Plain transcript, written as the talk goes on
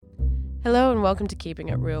Hello and welcome to Keeping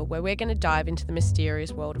It Real, where we're going to dive into the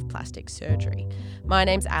mysterious world of plastic surgery. My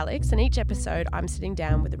name's Alex, and each episode I'm sitting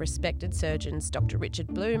down with the respected surgeons Dr. Richard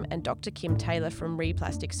Bloom and Dr. Kim Taylor from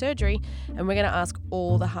Replastic Surgery, and we're going to ask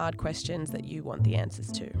all the hard questions that you want the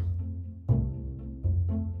answers to.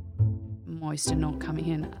 Most are not coming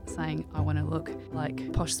in saying, I want to look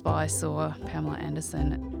like Posh Spice or Pamela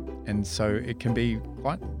Anderson. And so it can be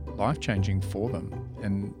quite life-changing for them.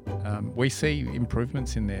 And we see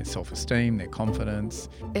improvements in their self-esteem, their confidence.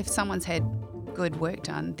 If someone's had good work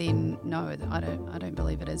done, then no, I don't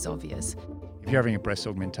believe it is obvious. If you're having a breast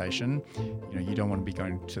augmentation, you don't want to be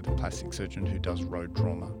going to the plastic surgeon who does road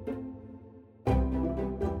trauma.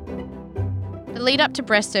 The lead up to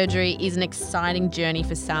breast surgery is an exciting journey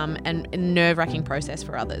for some and a nerve-wracking process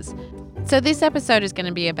for others. So this episode is going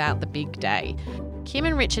to be about the big day. Kim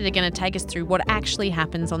and Richard are going to take us through what actually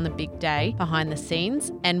happens on the big day behind the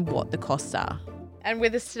scenes and what the costs are. And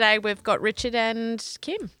with us today, we've got Richard and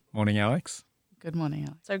Kim. Morning, Alex. Good morning,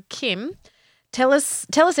 Alex. So Kim, tell us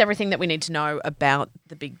everything that we need to know about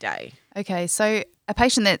the big day. Okay, so a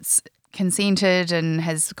patient that's consented and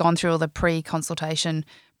has gone through all the pre-consultation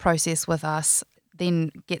process with us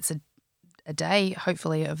then gets a day,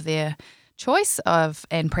 hopefully, of their choice of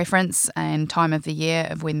and preference and time of the year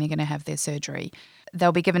of when they're going to have their surgery.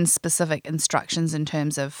 They'll be given specific instructions in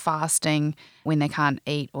terms of fasting, when they can't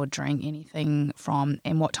eat or drink anything from,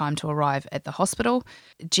 and what time to arrive at the hospital.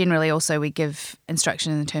 Generally, also, we give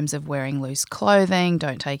instructions in terms of wearing loose clothing,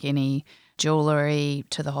 don't take any jewellery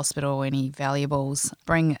to the hospital, any valuables.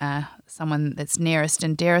 Bring someone that's nearest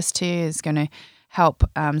and dearest to you is going to help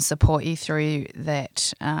support you through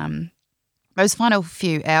that those final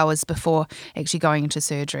few hours before actually going into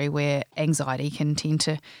surgery, where anxiety can tend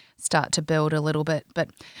to start to build a little bit. But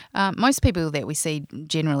most people that we see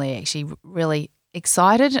generally actually really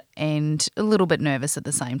excited and a little bit nervous at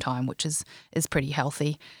the same time, which is pretty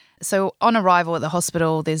healthy. So on arrival at the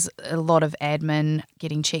hospital, there's a lot of admin,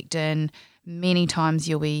 getting checked in. Many times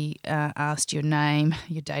you'll be asked your name,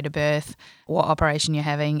 your date of birth, what operation you're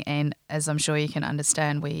having, and as I'm sure you can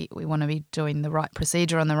understand, we want to be doing the right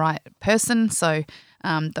procedure on the right person, so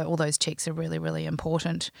all those checks are really, really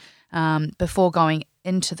important. Before going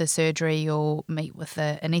into the surgery, you'll meet with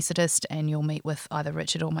the anaesthetist and you'll meet with either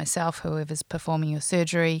Richard or myself, whoever's performing your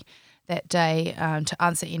surgery that day, to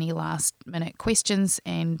answer any last-minute questions,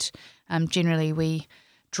 and generally we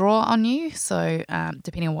draw on you. So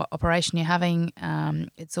depending on what operation you're having,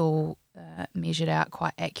 it's all measured out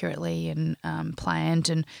quite accurately and planned,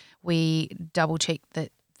 and we double check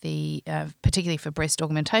that the particularly for breast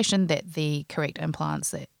augmentation, that the correct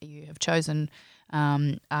implants that you have chosen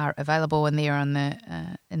are available and they're on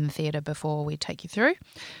in the theatre before we take you through.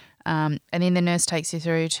 And then the nurse takes you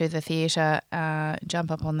through to the theatre,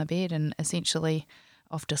 jump up on the bed and essentially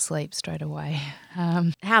off to sleep straight away.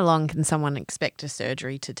 How long can someone expect a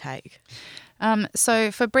surgery to take?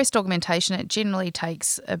 So for breast augmentation, it generally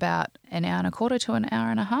takes about an hour and a quarter to an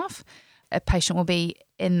hour and a half. A patient will be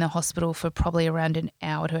in the hospital for probably around an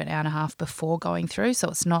hour to an hour and a half before going through, so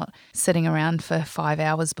it's not sitting around for 5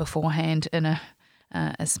 hours beforehand in a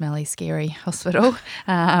smelly, scary hospital.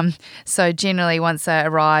 So generally, once they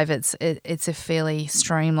arrive, it's a fairly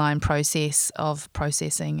streamlined process of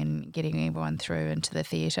processing and getting everyone through into the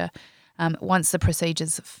theatre. Once the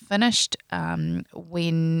procedure's finished,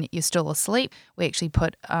 when you're still asleep, we actually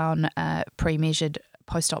put on a pre-measured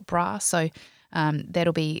post-op bra, so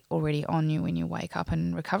that'll be already on you when you wake up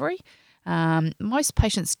in recovery. Most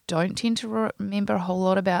patients don't tend to remember a whole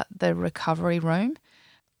lot about the recovery room.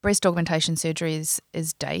 Breast augmentation surgery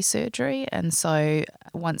is day surgery, and so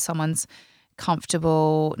once someone's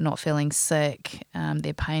comfortable, not feeling sick,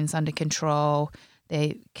 their pain's under control,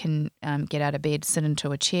 they can get out of bed, sit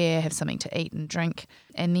into a chair, have something to eat and drink,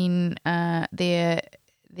 and then their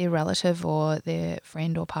relative or their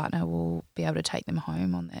friend or partner will be able to take them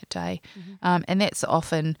home on that day. Mm-hmm. And that's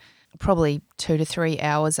often probably 2 to 3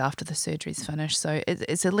 hours after the surgery's finished, so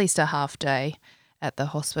it's at least a half day at the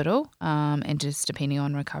hospital, and just depending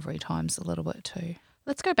on recovery times a little bit too.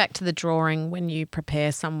 Let's go back to the drawing when you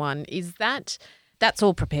prepare someone. Is that's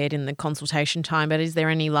all prepared in the consultation time, but is there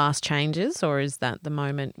any last changes, or is that the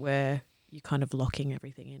moment where you're kind of locking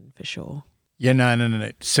everything in for sure? Yeah,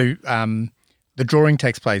 no. So the drawing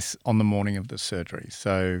takes place on the morning of the surgery.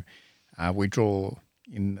 So we draw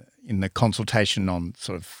in the consultation on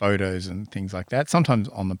sort of photos and things like that, sometimes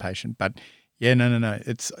on the patient, but yeah, no.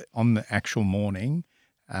 It's on the actual morning.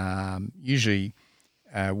 Usually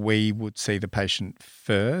we would see the patient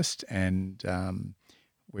first, and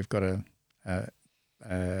we've got a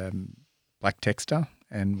black texter,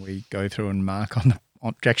 and we go through and mark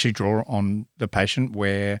to actually draw on the patient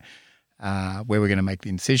where where we're going to make the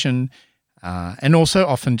incision, and also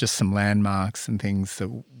often just some landmarks and things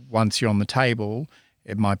that once you're on the table,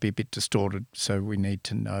 it might be a bit distorted. So we need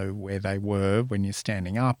to know where they were when you're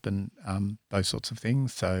standing up and those sorts of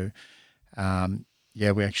things. So,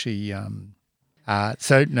 we actually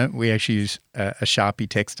we actually use a Sharpie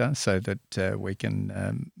texter so that we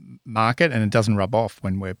can mark it and it doesn't rub off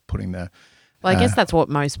when we're putting the. Well, I guess that's what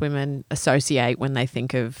most women associate when they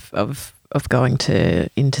think of going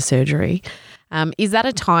into surgery. Is that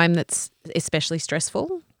a time that's especially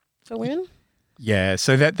stressful for women? Yeah,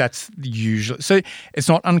 so that's usually. So it's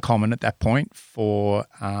not uncommon at that point for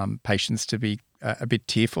patients to be a bit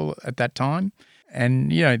tearful at that time.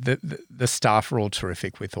 And, the staff are all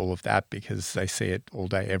terrific with all of that because they see it all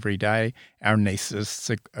day, every day. Our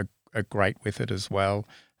anaesthetists are great with it as well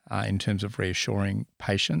in terms of reassuring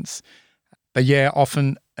patients. But yeah,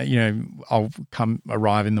 often, I'll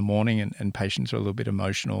arrive in the morning and patients are a little bit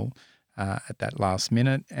emotional at that last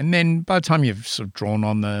minute. And then by the time you've sort of drawn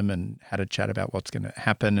on them and had a chat about what's going to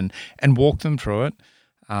happen and walk them through it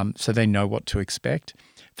so they know what to expect.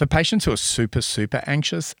 For patients who are super, super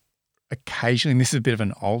anxious, occasionally, and this is a bit of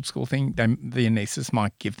an old school thing, the anaesthetist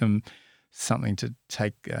might give them something to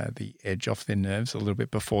take the edge off their nerves a little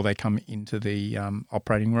bit before they come into the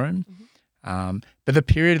operating room. Mm-hmm. But the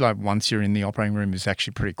period, like once you're in the operating room, is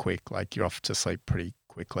actually pretty quick. Like you're off to sleep pretty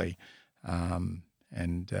quickly, and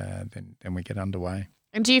then we get underway.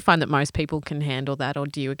 And do you find that most people can handle that, or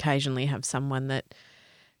do you occasionally have someone that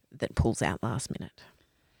pulls out last minute?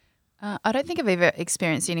 I don't think I've ever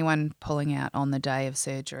experienced anyone pulling out on the day of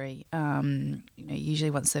surgery. Usually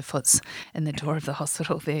once their foot's in the door of the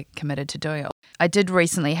hospital, they're committed to doing it. I did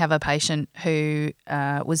recently have a patient who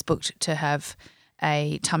was booked to have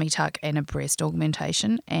a tummy tuck and a breast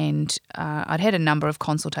augmentation, and I'd had a number of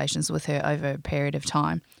consultations with her over a period of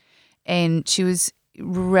time, and she was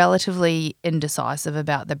relatively indecisive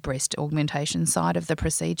about the breast augmentation side of the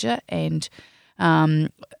procedure. And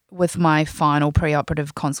with my final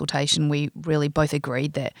preoperative consultation, we really both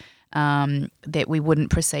agreed that that we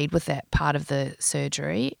wouldn't proceed with that part of the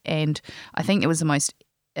surgery. And I think it was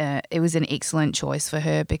it was an excellent choice for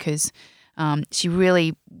her because she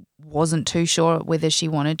really wasn't too sure whether she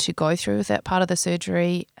wanted to go through with that part of the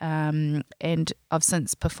surgery. And I've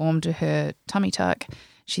since performed her tummy tuck.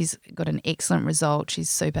 She's got an excellent result. She's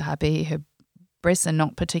super happy. Her breasts are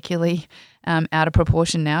not particularly out of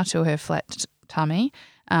proportion now to her flat tummy.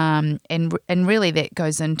 And really that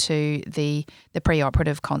goes into the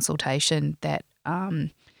preoperative consultation that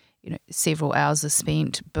several hours are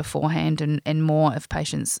spent beforehand and more if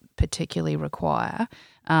patients particularly require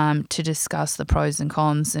to discuss the pros and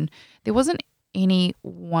cons. And there wasn't any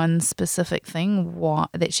one specific thing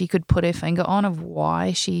that she could put her finger on of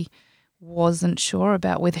why she wasn't sure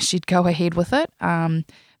about whether she'd go ahead with it.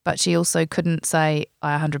 But she also couldn't say,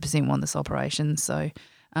 I 100% want this operation. So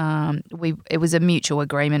it was a mutual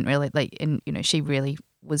agreement really, she really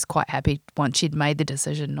was quite happy once she'd made the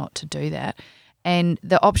decision not to do that. And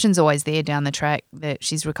the option's always there down the track that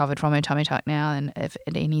she's recovered from her tummy tuck now, and if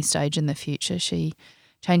at any stage in the future she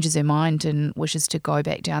changes her mind and wishes to go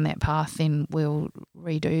back down that path, then we'll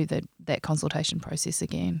redo that consultation process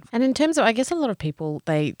again. And in terms of, I guess a lot of people,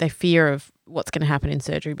 they fear of what's going to happen in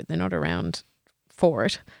surgery, but they're not around for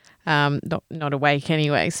it. Not awake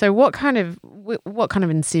anyway. So what kind of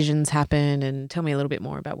incisions happen, and tell me a little bit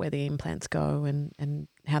more about where the implants go and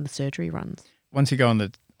how the surgery runs. Once you go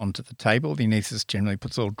onto the table, the anaesthetist generally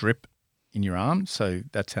puts a little drip in your arm, so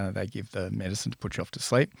that's how they give the medicine to put you off to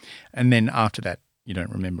sleep. And then after that, you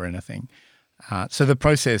don't remember anything. So the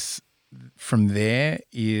process from there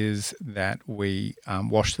is that we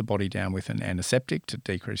wash the body down with an antiseptic to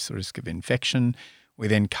decrease the risk of infection. We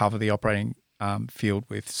then cover the operating field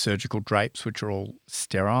with surgical drapes, which are all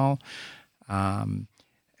sterile.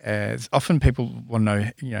 As often people want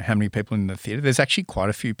to know, how many people in the theatre. There's actually quite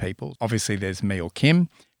a few people. Obviously, there's me or Kim.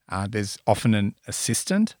 There's often an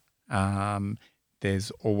assistant.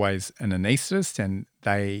 There's always an anaesthetist, and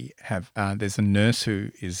they have. There's a nurse who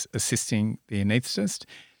is assisting the anaesthetist.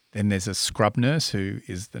 Then there's a scrub nurse who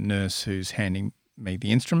is the nurse who's handing me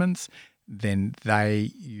the instruments. Then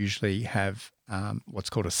they usually have what's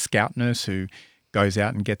called a scout nurse who goes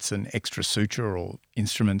out and gets an extra suture or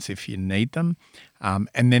instruments if you need them.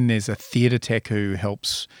 And then there's a theatre tech who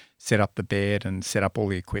helps set up the bed and set up all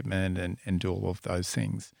the equipment and do all of those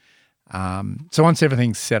things. So once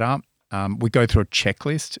everything's set up, we go through a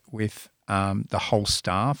checklist with the whole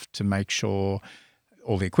staff to make sure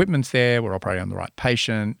all the equipment's there, we're operating on the right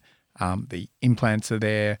patient, the implants are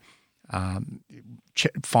there,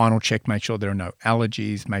 final check, make sure there are no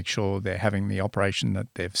allergies, make sure they're having the operation that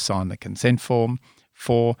they've signed the consent form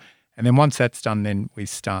for, And then once that's done, then we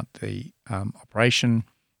start the operation.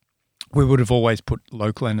 We would have always put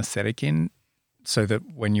local anaesthetic in so that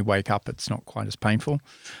when you wake up, it's not quite as painful.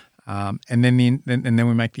 And then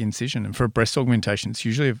we make the incision. And for a breast augmentation, it's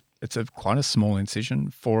usually quite a small incision,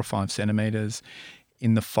 4 or 5 centimetres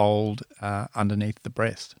in the fold underneath the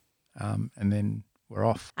breast. And then we're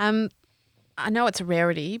off. I know it's a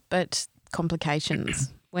rarity, but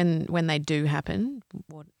complications when they do happen,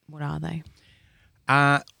 what are they?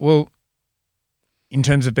 Well, in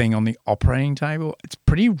terms of being on the operating table, it's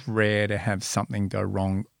pretty rare to have something go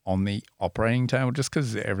wrong on the operating table just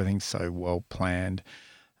because everything's so well planned.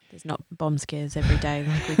 There's not bomb scares every day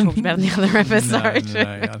like we talked about in the other episode. No.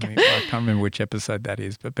 I can't remember which episode that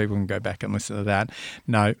is, but people can go back and listen to that.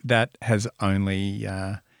 No, that has only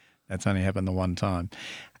that's only happened the one time.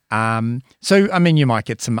 So I mean, you might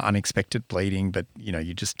get some unexpected bleeding, but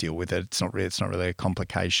you just deal with it. It's not really a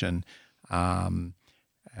complication.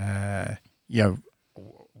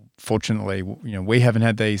 Fortunately, we haven't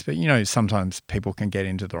had these, but sometimes people can get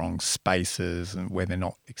into the wrong spaces and where they're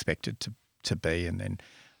not expected to be, and then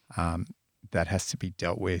that has to be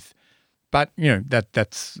dealt with. But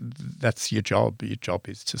that's your job. Your job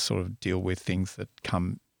is to sort of deal with things that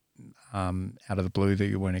come out of the blue that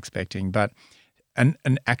you weren't expecting. But an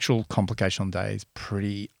actual complication on day is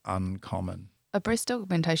pretty uncommon. A breast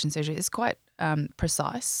augmentation surgery is quite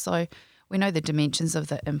precise. So we know the dimensions of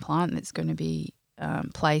the implant that's going to be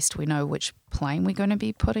placed. We know which plane we're going to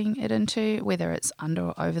be putting it into, whether it's under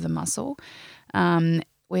or over the muscle.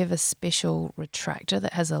 We have a special retractor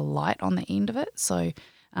that has a light on the end of it. So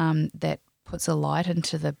that puts a light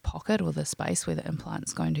into the pocket or the space where the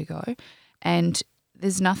implant's going to go. And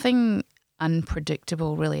there's nothing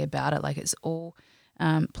unpredictable really about it. Like it's all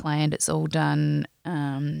planned, it's all done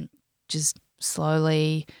just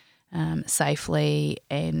slowly, safely,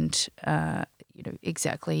 and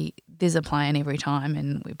exactly. There's a plan every time,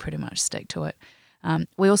 and we pretty much stick to it.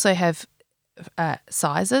 We also have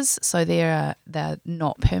sizes, so they're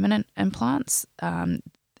not permanent implants.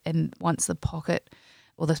 And once the pocket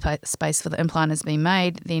or the space for the implant has been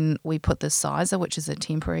made, then we put the sizer, which is a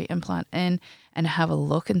temporary implant, in and have a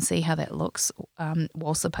look and see how that looks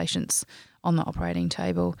whilst the patient's on the operating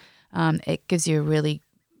table. It gives you a really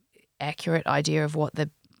accurate idea of what the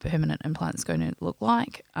permanent implant is going to look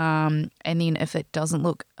like. And then if it doesn't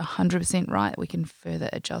look 100% right, we can further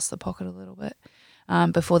adjust the pocket a little bit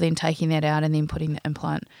before then taking that out and then putting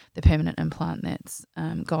the permanent implant that's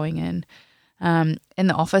going in. In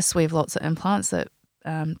the office, we have lots of implants that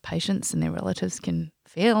patients and their relatives can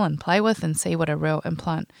feel and play with and see what a real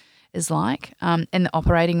implant is like. In the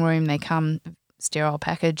operating room, they come sterile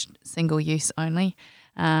packaged, single use only.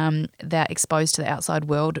 They're exposed to the outside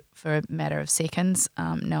world for a matter of seconds.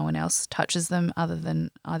 No one else touches them other than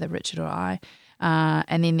either Richard or I.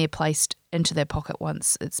 And then they're placed into their pocket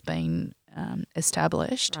once it's been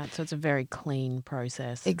established. Right, so it's a very clean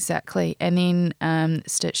process. Exactly. And then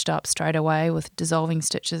stitched up straight away with dissolving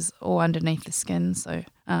stitches all underneath the skin. So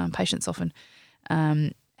patients often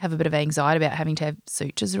have a bit of anxiety about having to have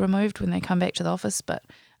sutures removed when they come back to the office, but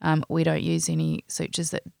we don't use any sutures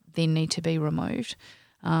that then need to be removed.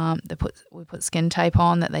 We put skin tape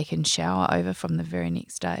on that they can shower over from the very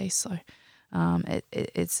next day. So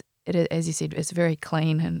it's as you said, it's very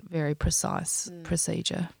clean and very precise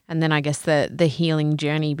procedure. And then I guess the healing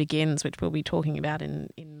journey begins, which we'll be talking about in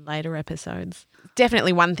later episodes.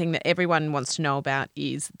 Definitely one thing that everyone wants to know about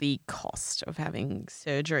is the cost of having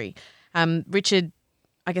surgery. Richard,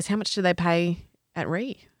 I guess how much do they pay at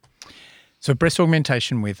Re? So breast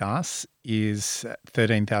augmentation with us is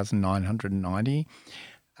 $13,990.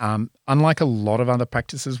 Unlike a lot of other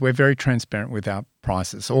practices, we're very transparent with our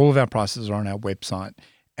prices. All of our prices are on our website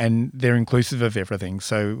and they're inclusive of everything.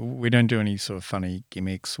 So we don't do any sort of funny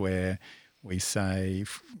gimmicks where we say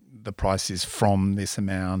the price is from this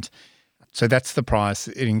amount. So that's the price.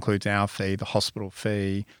 It includes our fee, the hospital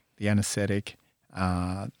fee, the anaesthetic,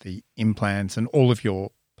 the implants, and all of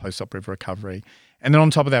your post-operative recovery. And then on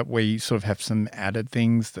top of that, we sort of have some added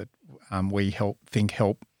things that we help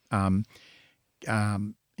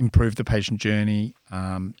improve the patient journey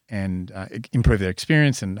and improve their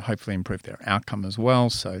experience and hopefully improve their outcome as well.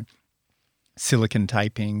 So silicone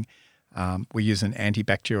taping, we use an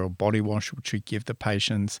antibacterial body wash, which we give the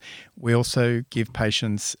patients. We also give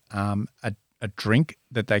patients a drink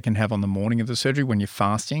that they can have on the morning of the surgery when you're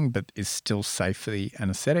fasting, but is still safe for the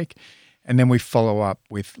anaesthetic. And then we follow up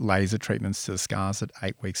with laser treatments to the scars at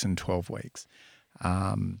 8 weeks and 12 weeks.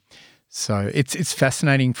 So it's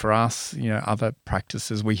fascinating for us, other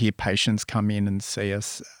practices. We hear patients come in and see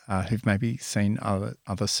us who've maybe seen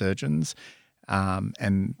other surgeons,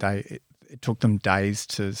 and it took them days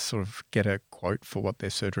to sort of get a quote for what their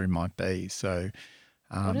surgery might be. So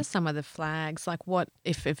what are some of the flags? Like what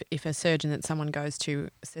if a surgeon that someone goes to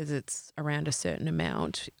says it's around a certain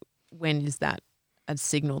amount, when is that a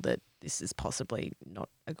signal that this is possibly not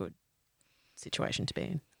a good situation to be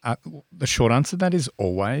in? The short answer to that is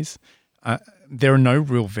always. There are no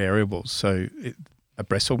real variables. So a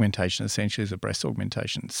breast augmentation essentially is a breast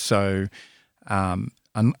augmentation. So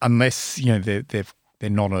unless they're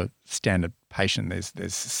not a standard patient,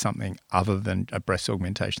 there's something other than a breast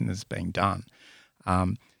augmentation that's being done.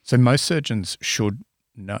 So most surgeons should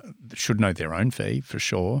know their own fee for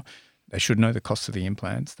sure. They should know the cost of the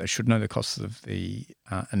implants. They should know the cost of the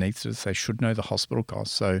anaesthetists. They should know the hospital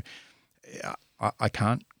costs. So I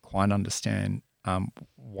can't quite understand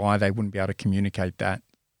why they wouldn't be able to communicate that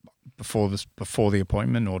before the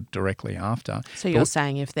appointment or directly after. So you're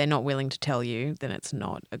saying if they're not willing to tell you, then it's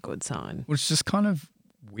not a good sign. Which is just kind of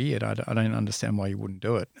weird. I don't understand why you wouldn't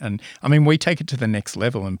do it. And I mean, we take it to the next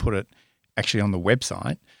level and put it actually on the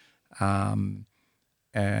website,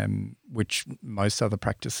 which most other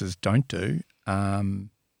practices don't do.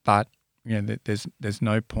 But there's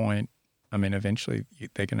no point. I mean, eventually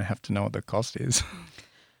they're going to have to know what the cost is.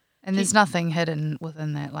 And there's nothing hidden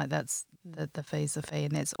within that. Like that's the fee's the fee,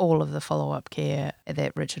 and that's all of the follow-up care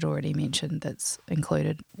that Richard already mentioned that's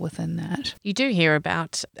included within that. You do hear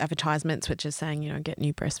about advertisements which are saying, get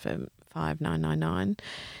new breasts for $5,999.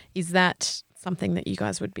 Is that something that you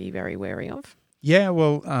guys would be very wary of? Yeah,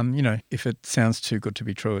 well, if it sounds too good to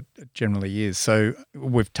be true, it generally is. So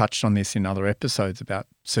we've touched on this in other episodes about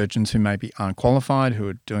surgeons who maybe aren't qualified, who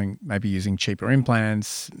are maybe using cheaper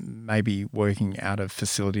implants, maybe working out of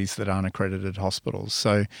facilities that aren't accredited hospitals.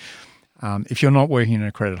 So if you're not working in an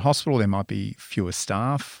accredited hospital, there might be fewer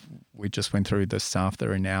staff. We just went through the staff that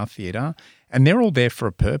are in our theatre, and they're all there for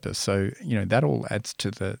a purpose. So, that all adds to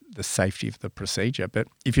the safety of the procedure. But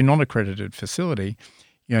if you're not an accredited facility,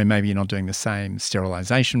 maybe you're not doing the same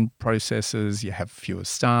sterilisation processes, you have fewer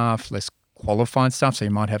staff, less qualified staff, so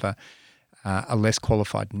you might have a less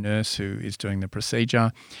qualified nurse who is doing the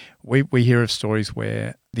procedure. We hear of stories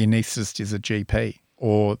where the anaesthetist is a GP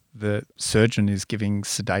or the surgeon is giving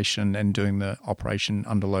sedation and doing the operation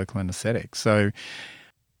under local anaesthetic. So,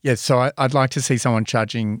 I'd like to see someone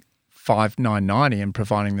charging $5,990 and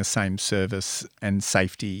providing the same service and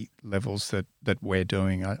safety levels that we're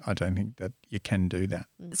doing. I don't think that you can do that.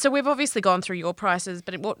 So we've obviously gone through your prices,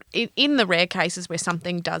 but in the rare cases where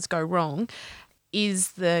something does go wrong,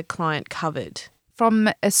 is the client covered? From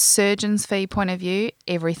a surgeon's fee point of view,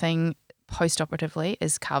 everything post-operatively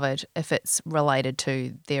is covered if it's related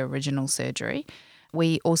to their original surgery.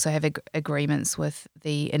 We also have agreements with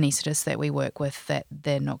the anaesthetists that we work with that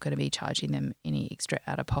they're not going to be charging them any extra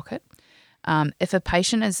out-of-pocket. If a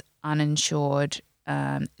patient is uninsured,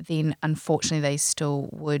 then unfortunately they still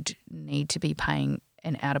would need to be paying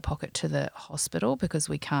an out-of-pocket to the hospital because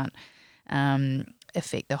we can't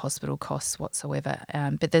affect the hospital costs whatsoever.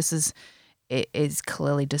 But this is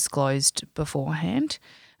clearly disclosed beforehand.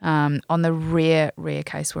 On the rare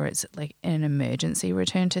case where it's like an emergency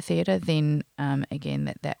return to theatre, then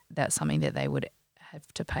again that's something that they would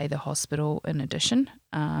have to pay the hospital in addition.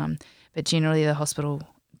 But generally the hospital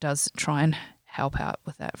does try and help out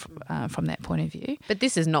with that from that point of view. But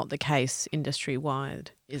this is not the case industry-wide,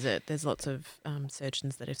 is it? There's lots of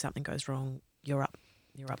surgeons that if something goes wrong, you're up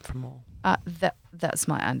for more. That's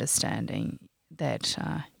my understanding. That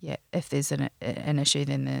if there's an issue,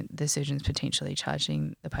 then the surgeon's potentially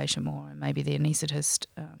charging the patient more, and maybe the anaesthetist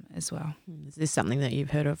as well. Is this something that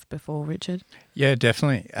you've heard of before, Richard? Yeah,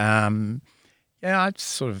 definitely. It's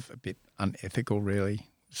sort of a bit unethical, really.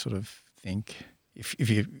 Sort of think if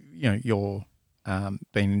you're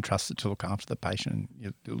being entrusted to look after the patient,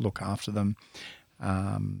 you look after them,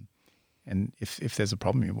 and if there's a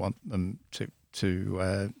problem, you want them to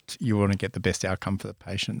you want to get the best outcome for the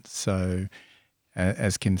patient. So.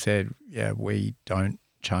 As Kim said, we don't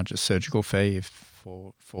charge a surgical fee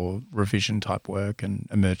for revision type work and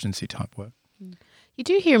emergency type work. You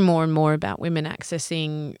do hear more and more about women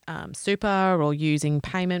accessing super or using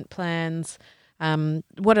payment plans.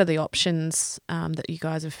 What are the options that you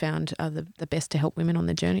guys have found are the best to help women on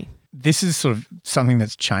their journey? This is sort of something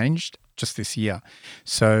that's changed just this year.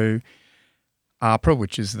 So AHPRA,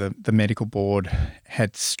 which is the medical board,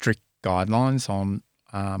 had strict guidelines on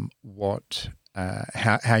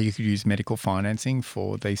how you could use medical financing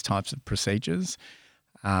for these types of procedures.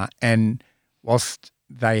 And whilst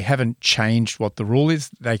they haven't changed what the rule is,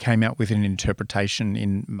 they came out with an interpretation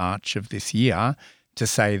in March of this year to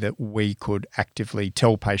say that we could actively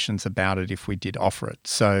tell patients about it if we did offer it.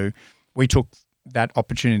 So we took that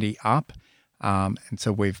opportunity up. And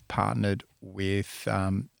so we've partnered with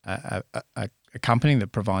a company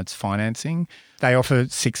that provides financing. They offer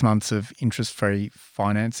 6 months of interest-free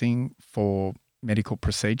financing for medical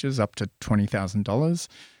procedures up to $20,000.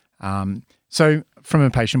 So from a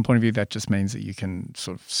patient point of view, that just means that you can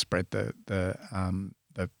sort of spread the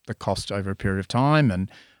cost over a period of time,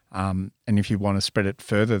 and if you want to spread it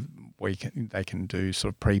further, they can do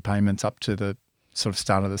sort of prepayments up to the sort of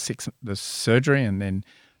start of the surgery, and then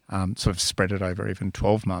sort of spread it over even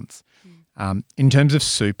 12 months. In terms of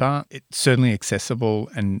super, it's certainly accessible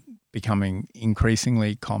and becoming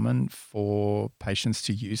increasingly common for patients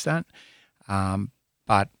to use that,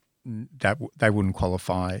 but that they wouldn't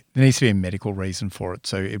qualify. There needs to be a medical reason for it,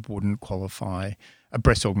 so it wouldn't qualify. A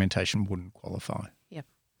breast augmentation wouldn't qualify. Yep,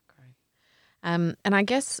 great. And I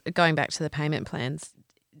guess going back to the payment plans,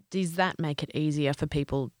 does that make it easier for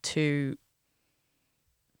people to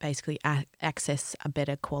basically access a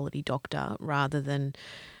better quality doctor rather than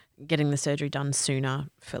getting the surgery done sooner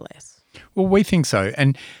for less? Well, we think so.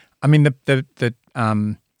 And I mean, the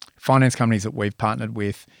finance companies that we've partnered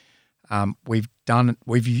with, we've gone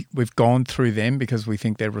through them because we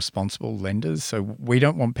think they're responsible lenders. So we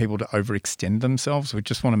don't want people to overextend themselves. We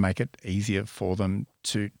just want to make it easier for them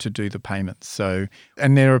to do the payments. So,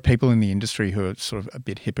 and there are people in the industry who are sort of a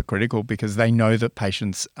bit hypocritical because they know that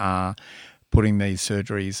patients are putting these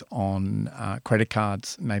surgeries on credit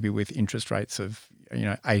cards, maybe with interest rates of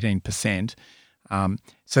 18%.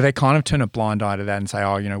 So they kind of turn a blind eye to that and say,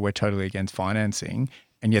 we're totally against financing.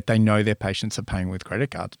 And yet they know their patients are paying with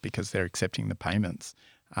credit cards because they're accepting the payments.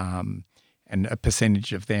 And a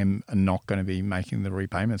percentage of them are not going to be making the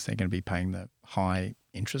repayments. They're going to be paying the high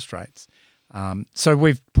interest rates. So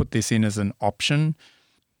we've put this in as an option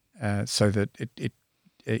so that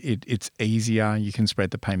it's easier. You can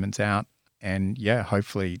spread the payments out and,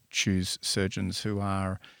 hopefully choose surgeons who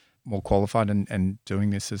are more qualified and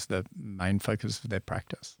doing this as the main focus of their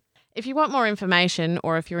practice. If you want more information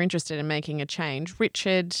or if you're interested in making a change,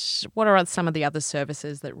 Richard, what are some of the other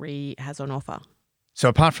services that Re has on offer? So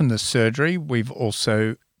apart from the surgery, we've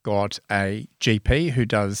also got a GP who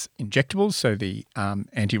does injectables, so the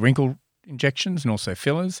anti-wrinkle injections and also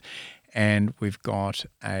fillers. And we've got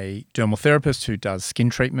a dermal therapist who does skin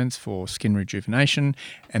treatments for skin rejuvenation.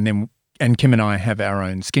 And Kim and I have our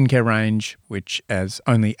own skincare range, which as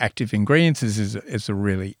only active ingredients is a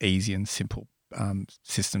really easy and simple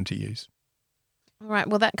system to use. All right.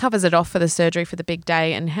 Well, that covers it off for the surgery for the big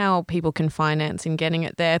day and how people can finance in getting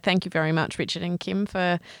it there. Thank you very much, Richard and Kim,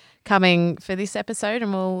 for coming for this episode,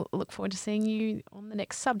 and we'll look forward to seeing you on the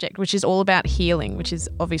next subject, which is all about healing, which is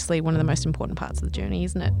obviously one of the most important parts of the journey,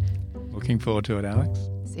 isn't it? Looking forward to it, Alex.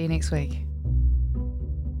 See you next week.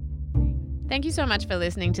 Thank you so much for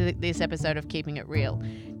listening to this episode of Keeping It Real.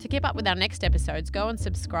 To keep up with our next episodes, go and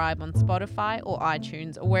subscribe on Spotify or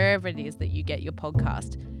iTunes or wherever it is that you get your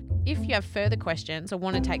podcast. If you have further questions or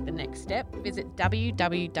want to take the next step, visit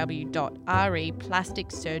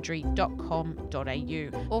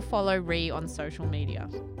www.replasticsurgery.com.au or follow Re on social media.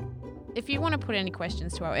 If you want to put any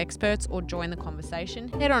questions to our experts or join the conversation,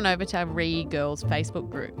 head on over to our Re Girls Facebook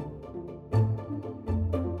group.